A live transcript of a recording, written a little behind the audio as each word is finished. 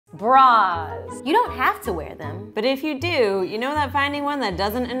bras. You don't have to wear them. But if you do, you know that finding one that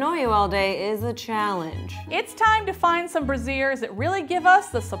doesn't annoy you all day is a challenge. It's time to find some brassieres that really give us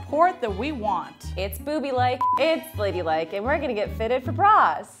the support that we want. It's booby-like, it's ladylike, and we're gonna get fitted for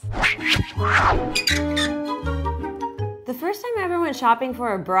bras. The first time I ever went shopping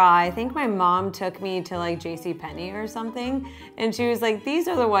for a bra, I think my mom took me to like JCPenney or something, and she was like, these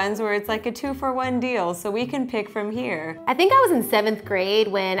are the ones where it's like a 2-for-1 deal, so we can pick from here. I think I was in 7th grade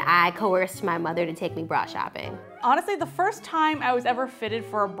when I coerced my mother to take me bra shopping. Honestly, the first time I was ever fitted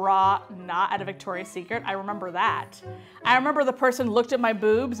for a bra not at a Victoria's Secret, I remember that. I remember the person looked at my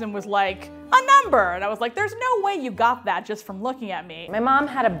boobs and was like, a number! And I was like, there's no way you got that just from looking at me. My mom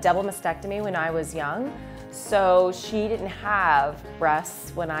had a double mastectomy when I was young, so she didn't have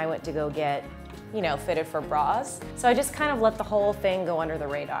breasts when I went to go get, you know, fitted for bras. So I just kind of let the whole thing go under the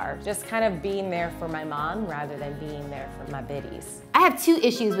radar. Just kind of being there for my mom rather than being there for my biddies. I have 2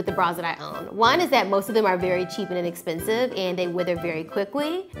 issues with the bras that I own. One is that most of them are very cheap and inexpensive and they wither very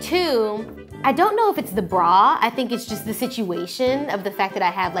quickly. 2, I don't know if it's the bra. I think it's just the situation of the fact that I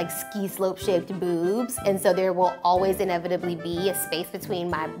have like ski slope shaped boobs, and so there will always inevitably be a space between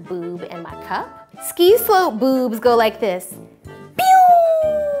my boob and my cup. Ski slope boobs go like this.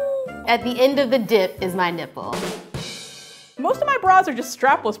 Pew! At the end of the dip is my nipple. Most of my bras are just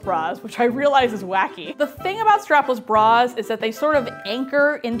strapless bras, which I realize is wacky. The thing about strapless bras is that they sort of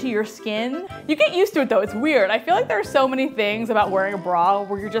anchor into your skin. You get used to it though, it's weird. I feel like there are so many things about wearing a bra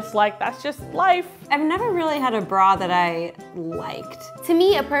where you're just like, that's just life. I've never really had a bra that I liked. To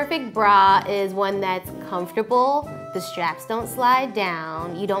me, a perfect bra is one that's comfortable. The straps don't slide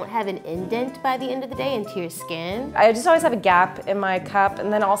down. You don't have an indent by the end of the day into your skin. I just always have a gap in my cup,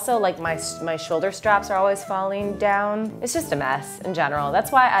 and then also like my shoulder straps are always falling down. It's just a mess in general.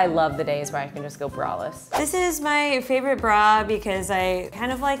 That's why I love the days where I can just go braless. This is my favorite bra because I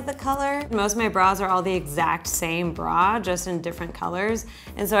kind of like the color. Most of my bras are all the exact same bra, just in different colors.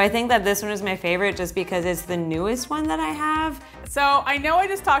 And so I think that this one is my favorite just because it's the newest one that I have. So I know I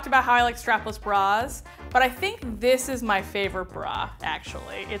just talked about how I like strapless bras, but I think this is my favorite bra,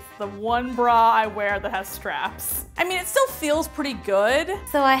 actually. It's the one bra I wear that has straps. I mean, it still feels pretty good.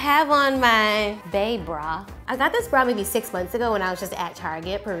 So I have on my Bae bra. I got this bra maybe 6 months ago when I was just at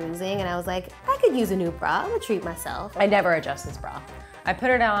Target perusing, and I was like, I could use a new bra, I'm gonna treat myself. I never adjust this bra. I put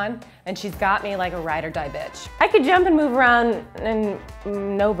it on, and she's got me like a ride or die bitch. I could jump and move around in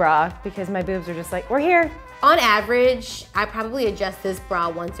no bra because my boobs are just like, we're here. On average, I probably adjust this bra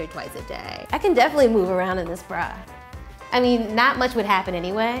once or twice a day. I can definitely move around in this bra. I mean, not much would happen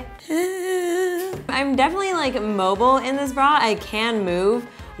anyway. I'm definitely like mobile in this bra. I can move.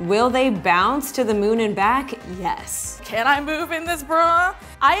 Will they bounce to the moon and back? Yes. Can I move in this bra?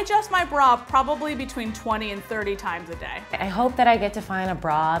 I adjust my bra probably between 20 and 30 times a day. I hope that I get to find a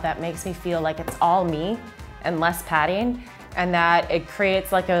bra that makes me feel like it's all me and less padding, and that it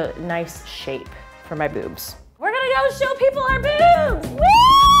creates like a nice shape for my boobs. We're gonna go show people our boobs! Woo!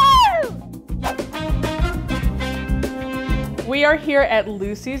 We are here at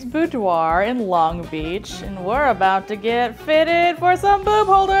Lucy's Boudoir in Long Beach, and we're about to get fitted for some boob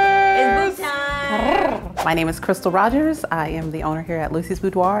holders. It's boob time. My name is Crystal Rogers. I am the owner here at Lucy's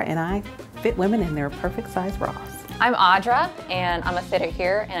Boudoir, and I fit women in their perfect size bras. I'm Audra, and I'm a fitter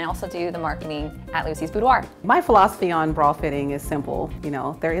here, and I also do the marketing at Lucy's Boudoir. My philosophy on bra fitting is simple. You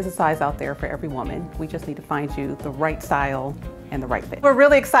know, there is a size out there for every woman. We just need to find you the right style and the right fit. We're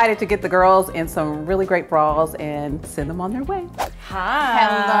really excited to get the girls in some really great bras and send them on their way. Hi.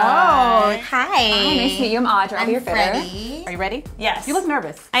 Hello. Hi. Hi, nice to meet you. I'm Audra. I'll be your fitter. Freddie. Are you ready? Yes. You look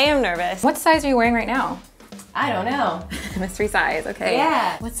nervous. I am nervous. What size are you wearing right now? I don't know. Mystery size, okay.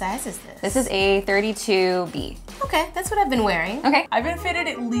 Yeah. What size is this? This is a 32B. Okay, that's what I've been wearing. Okay. I've been fitted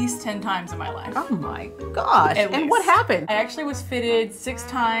at least 10 times in my life. Oh my gosh. At And least. what happened? I actually was fitted 6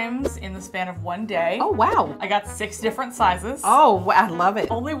 times in the span of one day. Oh, wow. I got 6 different sizes. Oh, I love it.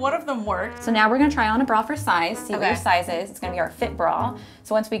 Only one of them worked. So now we're gonna try on a bra for size, see what Okay. your size is. It's gonna be our fit bra.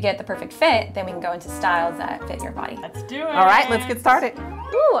 So once we get the perfect fit, then we can go into styles that fit your body. Let's do it. All right, let's get started.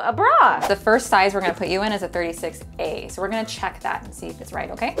 Ooh, a bra! The first size we're gonna put you in is a 36A. So we're gonna check that and see if it's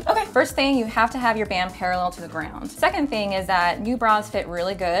right, okay? Okay. First thing, you have to have your band parallel to the ground. Second thing is that new bras fit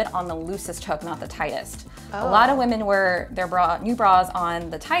really good on the loosest hook, not the tightest. A lot of women wear their new bras on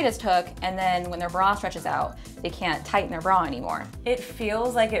the tightest hook, and then when their bra stretches out, they can't tighten their bra anymore. It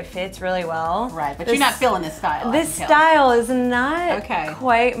feels like it fits really well. Right, but you're not feeling this style. This style is not Okay.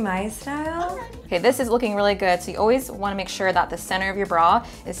 quite my style. Okay, this is looking really good, so you always want to make sure that the center of your bra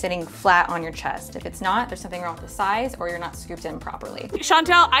is sitting flat on your chest. If it's not, there's something wrong with the size or you're not scooped in properly.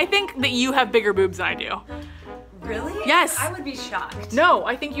 Chantel, I think that you have bigger boobs than I do. Really? Yes. I would be shocked. No,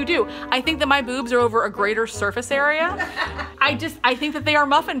 I think you do. I think that my boobs are over a greater surface area. I think that they are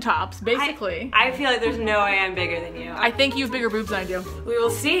muffin tops, basically. I feel like there's no way I'm bigger than you. I think you have bigger boobs than I do. We will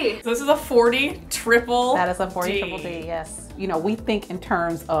see. So this is a 40 triple That is a 40 D. triple D, yes. You know, we think in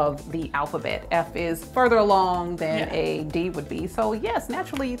terms of the alphabet. F is further along than a D would be. So yes,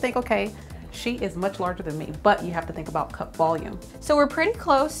 naturally you think, okay, she is much larger than me, but you have to think about cup volume. So we're pretty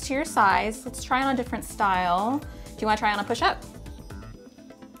close to your size. Let's try on a different style. Do you want to try on a push-up?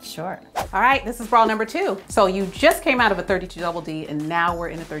 Sure. All right, this is bra number 2. So you just came out of a 32 double D and now we're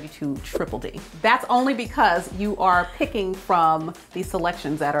in a 32 triple D. That's only because you are picking from the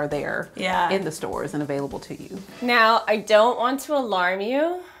selections that are there in the stores and available to you. Now, I don't want to alarm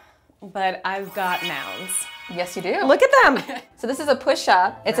you, but I've got mounds. Yes, you do. Look at them. So this is a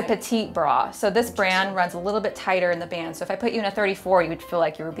push-up. It's a petite bra. So this brand runs a little bit tighter in the band. So if I put you in a 34, you would feel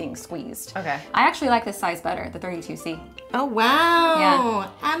like you were being squeezed. Okay. I actually like this size better, the 32C. Oh, wow.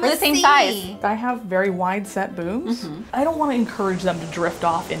 Yeah. We're the same size. I have very wide set boobs. I don't want to encourage them to drift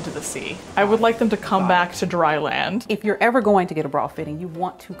off into the sea. I would like them to come back to dry land. If you're ever going to get a bra fitting, you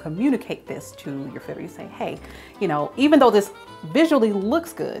want to communicate this to your fitter. You say, hey, you know, even though this visually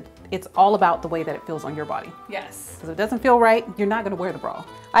looks good, it's all about the way that it feels on your body. Yes. Because if it doesn't feel right, you're not gonna wear the bra.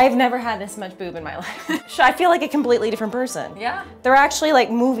 I've never had this much boob in my life. I feel like a completely different person. Yeah. They're actually like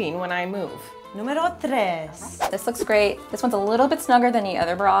moving when I move. Número 3. This looks great. This one's a little bit snugger than the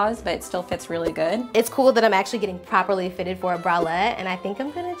other bras, but it still fits really good. It's cool that I'm actually getting properly fitted for a bralette, and I think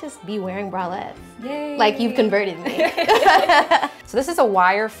I'm gonna just be wearing bralettes. Yay. Like you've converted me. So this is a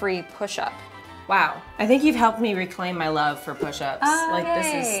wire-free push-up. Wow. I think you've helped me reclaim my love for push-ups. Like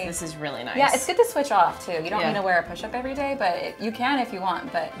yay. this is really nice. Yeah, it's good to switch off too. You don't Yeah. need to wear a push-up every day, but you can if you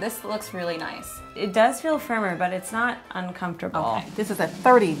want, but this looks really nice. It does feel firmer, but it's not uncomfortable. Okay. This is a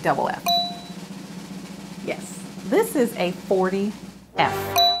 30 double F. Yes. This is a 40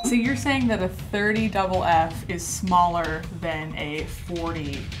 F. So you're saying that a 30 double F is smaller than a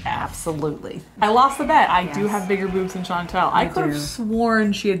 40 F? Absolutely. I lost the bet. I do have bigger boobs than Chantel. I could do. have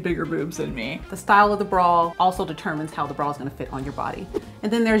sworn she had bigger boobs than me. The style of the bra also determines how the bra is going to fit on your body.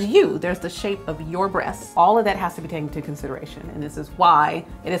 And then there's you. There's the shape of your breasts. All of that has to be taken into consideration. And this is why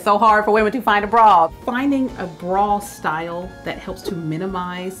it is so hard for women to find a bra. Finding a bra style that helps to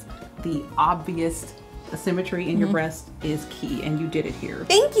minimize the obvious asymmetry in your breast is key, and you did it here.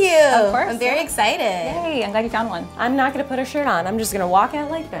 Thank you. Of course, I'm very excited. Hey, I'm glad you found one. I'm not gonna put a shirt on. I'm just gonna walk out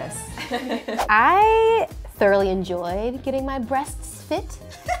like this. I thoroughly enjoyed getting my breasts fit.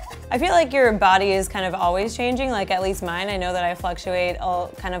 I feel like your body is kind of always changing, like at least mine. I know that I fluctuate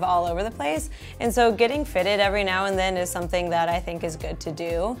kind of all over the place. And so getting fitted every now and then is something that I think is good to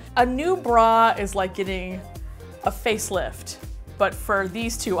do. A new bra is like getting a facelift, but for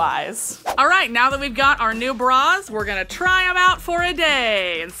these two eyes. All right, now that we've got our new bras, we're gonna try them out for a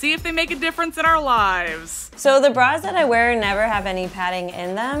day and see if they make a difference in our lives. So the bras that I wear never have any padding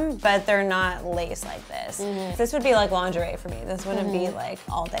in them, but they're not lace like this. This would be like lingerie for me. This wouldn't be like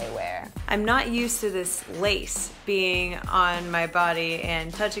all day wear. I'm not used to this lace being on my body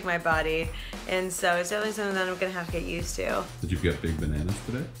and touching my body, and so it's definitely something that I'm gonna have to get used to. Did you get big bananas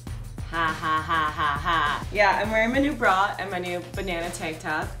today? Ha ha ha ha ha. Yeah, I'm wearing my new bra and my new banana tank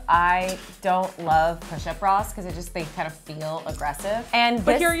top. I don't love push-up bras because they kind of feel aggressive.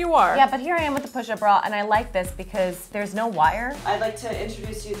 But here you are. Yeah, but here I am with the push-up bra, and I like this because there's no wire. I'd like to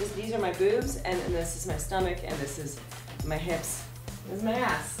introduce you, these are my boobs, and this is my stomach, and this is my hips. This is my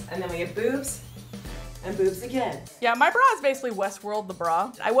ass. And then we get boobs, and boobs again. Yeah, my bra is basically Westworld the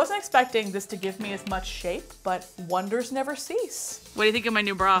bra. I wasn't expecting this to give me as much shape, but wonders never cease. What do you think of my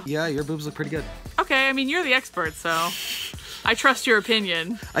new bra? Yeah, your boobs look pretty good. Okay, I mean, you're the expert, so I trust your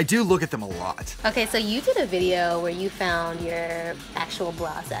opinion. I do look at them a lot. Okay, so you did a video where you found your actual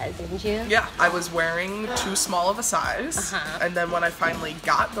bra size, didn't you? Yeah, I was wearing too small of a size, and then when I finally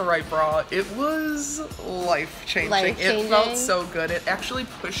got the right bra, it was life-changing. Life-changing? It felt so good. It actually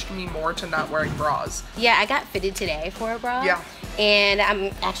pushed me more to not wearing bras. Yeah, I got fitted today for a bra. Yeah. And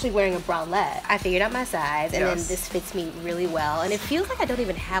I'm actually wearing a bralette. I figured out my size, and then Yes. this fits me really well. And it feels like I don't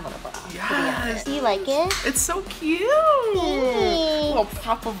even have on a bra, to be Yes. honest. Do you like it? It's so cute. A little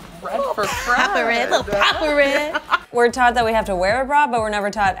pop of red for Fred. Papa red, little papa red. We're taught that we have to wear a bra, but we're never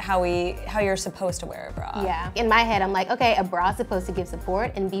taught how you're supposed to wear a bra. Yeah. In my head, I'm like, okay, a bra is supposed to give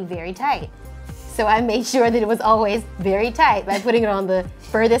support and be very tight. So I made sure that it was always very tight by putting it on the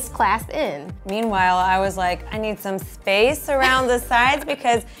furthest clasp in. Meanwhile, I was like, I need some space around the sides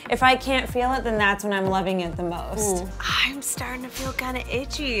because if I can't feel it, then that's when I'm loving it the most. I'm starting to feel kind of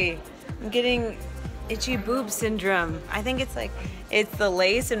itchy. I'm getting itchy boob syndrome. I think it's the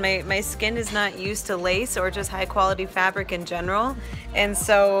lace, and my skin is not used to lace or just high quality fabric in general. And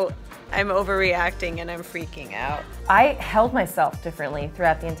so I'm overreacting and I'm freaking out. I held myself differently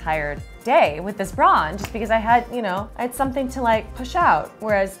throughout the entire day with this bra on, just because I had, you know, I had something to like push out.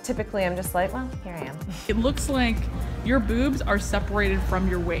 Whereas typically I'm just like, well, here I am. It looks like your boobs are separated from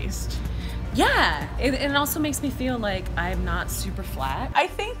your waist. Yeah, it also makes me feel like I'm not super flat. I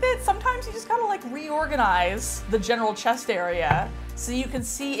think that sometimes you just gotta like reorganize the general chest area so you can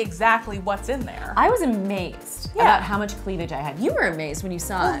see exactly what's in there. I was amazed about how much cleavage I had. You were amazed when you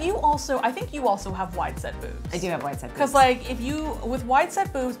saw it. You also, I think you also have wide set boobs. I do have wide set boobs. Because like with wide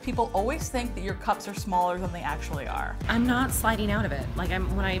set boobs, people always think that your cups are smaller than they actually are. I'm not sliding out of it. Like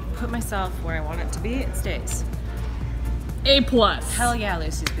when I put myself where I want it to be, it stays. A+. Hell yeah,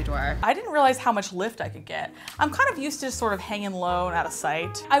 Lucy's Boudoir. I didn't realize how much lift I could get. I'm kind of used to just sort of hanging low and out of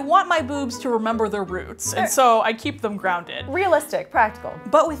sight. I want my boobs to remember their roots, and so I keep them grounded. Realistic, practical.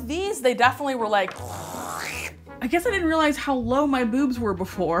 But with these, they definitely were like, I guess I didn't realize how low my boobs were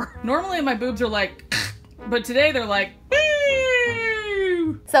before. Normally my boobs are like, but today they're like,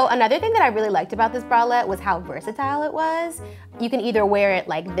 So another thing that I really liked about this bralette was how versatile it was. You can either wear it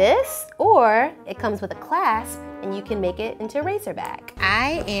like this, or it comes with a clasp and you can make it into a racer back.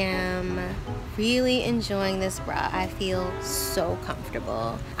 I am really enjoying this bra. I feel so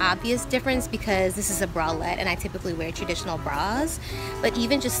comfortable. Obvious difference because this is a bralette and I typically wear traditional bras, but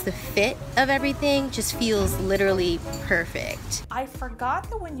even just the fit of everything just feels literally perfect. I forgot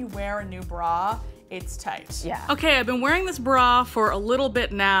that when you wear a new bra, it's tight. Yeah. Okay, I've been wearing this bra for a little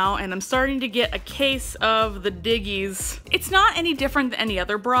bit now, and I'm starting to get a case of the diggies. It's not any different than any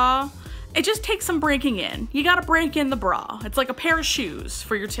other bra. It just takes some breaking in. You gotta break in the bra. It's like a pair of shoes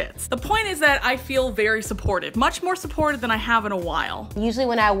for your tits. The point is that I feel very supported, much more supported than I have in a while. Usually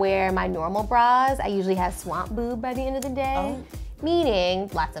when I wear my normal bras, I usually have swamp boob by the end of the day. Meaning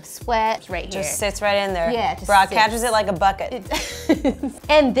lots of sweat right here. Just sits right in there. Yeah, just bra sits. catches it like a bucket.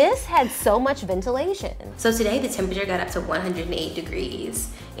 And this had so much ventilation. So today the temperature got up to 108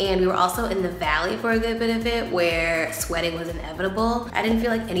 degrees. And we were also in the valley for a good bit of it where sweating was inevitable. I didn't feel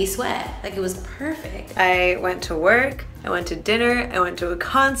like any sweat. Like it was perfect. I went to work, I went to dinner, I went to a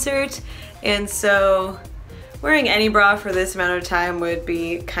concert, and so wearing any bra for this amount of time would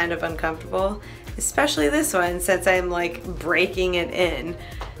be kind of uncomfortable. Especially this one, since I'm like breaking it in.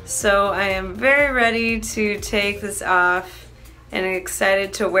 So I am very ready to take this off and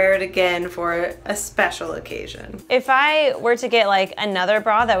excited to wear it again for a special occasion. If I were to get like another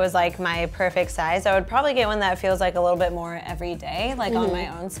bra that was like my perfect size, I would probably get one that feels like a little bit more everyday, like on my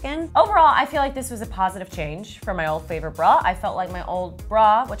own skin. Overall, I feel like this was a positive change from my old favorite bra. I felt like my old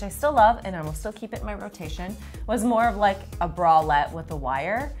bra, which I still love and I will still keep it in my rotation, was more of like a bralette with a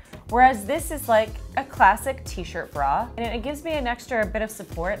wire. Whereas this is like a classic t-shirt bra, and it gives me an extra bit of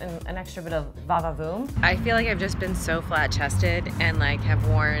support and an extra bit of va-va-voom. I feel like I've just been so flat-chested and like have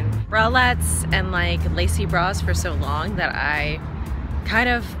worn bralettes and like lacy bras for so long that I kind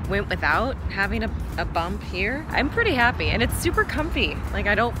of went without having a bump here. I'm pretty happy and it's super comfy. Like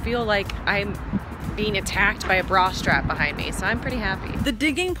I don't feel like I'm being attacked by a bra strap behind me, so I'm pretty happy. The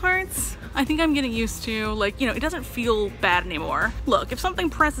digging parts, I think I'm getting used to. Like, you know, it doesn't feel bad anymore. Look, if something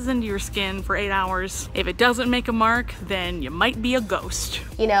presses into your skin for 8 hours, if it doesn't make a mark, then you might be a ghost.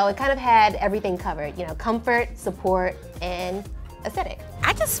 You know, it kind of had everything covered. You know, comfort, support, and aesthetic.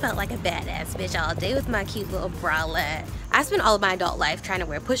 I just felt like a badass bitch all day with my cute little bralette. I spent all of my adult life trying to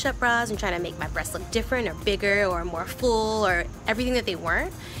wear push-up bras and trying to make my breasts look different or bigger or more full or everything that they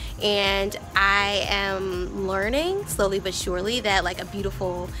weren't. And I am learning slowly but surely that like a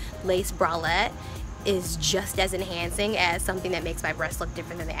beautiful lace bralette is just as enhancing as something that makes my breasts look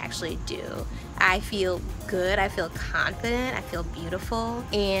different than they actually do. I feel good, I feel confident, I feel beautiful,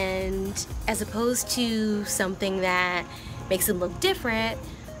 and as opposed to something that makes them look different,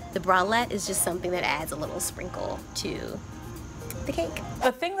 the bralette is just something that adds a little sprinkle to the cake.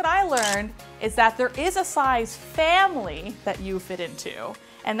 The thing that I learned is that there is a size family that you fit into.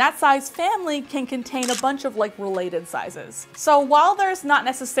 And that size family can contain a bunch of like related sizes. So while there's not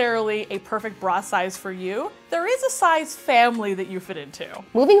necessarily a perfect bra size for you, there is a size family that you fit into.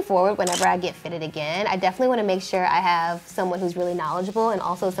 Moving forward, whenever I get fitted again, I definitely want to make sure I have someone who's really knowledgeable and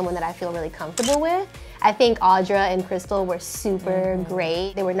also someone that I feel really comfortable with. I think Audra and Crystal were super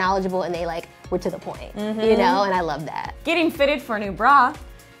great. They were knowledgeable and they like were to the point, you know, and I love that. Getting fitted for a new bra.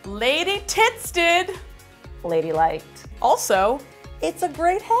 Lady Tits did. Ladylike. Also, it's a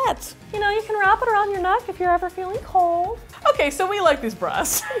great hat. You know, you can wrap it around your neck if you're ever feeling cold. Okay, so we like these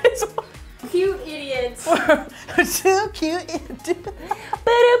bras. Cute idiots. So cute.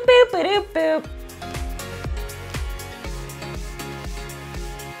 Boop, boop, boop, boop.